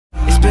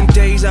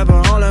days I've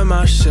been all in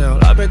my shell.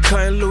 I've been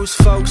cutting loose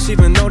folks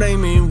even though they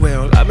mean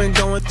well. I've been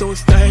going through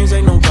things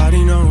ain't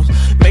nobody knows.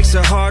 Makes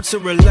it hard to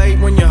relate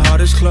when your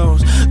heart is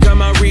closed. Got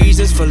my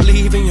reasons for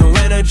leaving your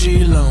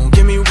energy alone.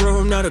 Give me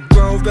room now to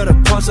grow, better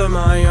parts of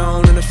my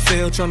own. In the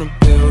field trying to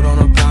build on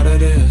a part of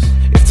this.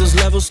 If there's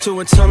levels to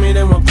it, tell me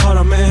then what part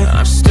I'm in.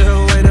 I'm still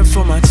waiting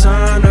for my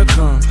time to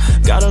come.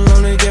 Gotta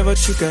learn to get what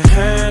you can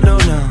handle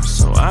now.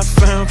 So I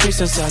found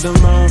peace inside the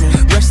moment.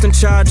 Rest and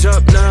charge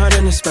up, not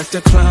and expect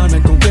to climb.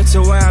 And go get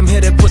to where I'm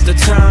headed, put the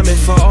time in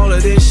for all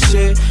of this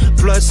shit.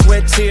 Blood,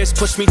 sweat, tears,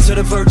 push me to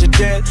the verge of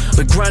death.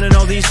 Been grinding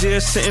all these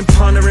years, sitting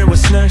pondering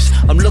what's next.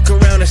 I'm looking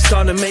around and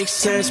starting to make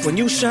sense. When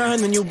you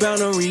shine, then you bound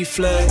to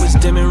reflect. Was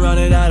dim and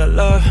running out of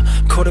love.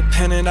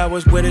 Codependent, I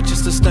was with it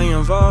just to stay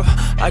involved.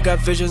 I got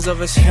visions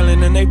of us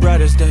healing in they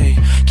brightest day.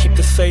 Keep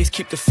the faith,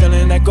 keep the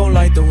feeling that gon'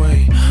 light the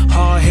way.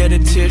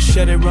 Hard-headed, tears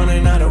shedded,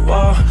 running out of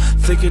wall.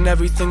 Thinking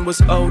everything was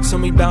owed to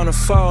me, bound to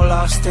fall,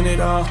 lost in it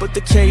all. But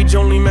the cage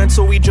only meant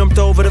so we jumped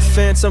over the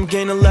fence. I'm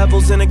gaining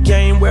levels in a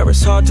game where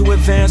it's hard to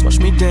advance. Watch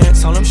me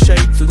dance, all I'm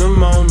shake through the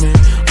moment.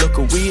 Look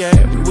where we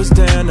at, we was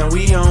down, now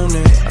we own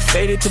it. I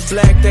faded to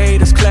black, they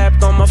haters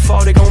clapped on my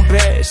fall, they gon'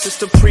 bet. It's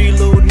just a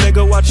prelude,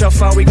 nigga, watch how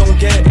far we gon'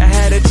 get. I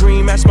had a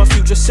dream, asked my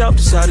future self,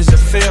 just how does it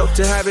feel?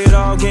 To have it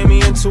all gave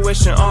me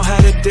intuition, all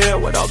had to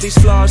deal with all these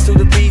flaws. Through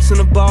the beats and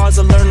the bars,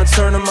 I learned to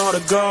turn them all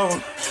to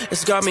gold.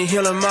 It's got me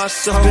healing my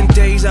soul. Been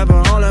days I've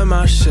been all in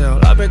my shell.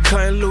 I've been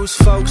cutting loose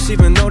folks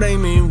even though they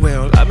mean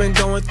well. I've been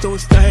going through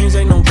things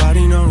ain't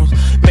nobody knows.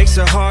 Makes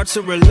it hard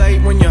to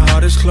relate when your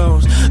heart is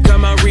closed. Got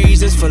my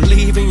reasons for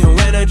leaving your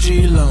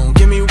energy alone.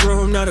 Give me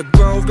room now to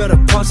grow, better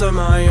parts of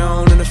my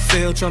own. In the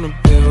field trying to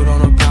build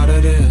on a part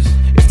of this.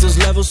 If there's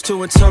levels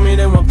to it, tell me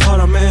then what part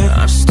I'm in.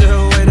 I'm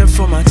still waiting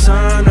for my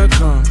time to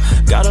come.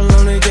 Gotta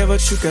learn to get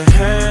what you can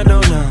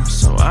handle now.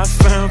 So I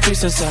found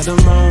peace inside the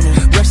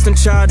moment. Rest and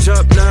charge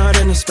up, not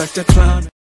and expect to climb.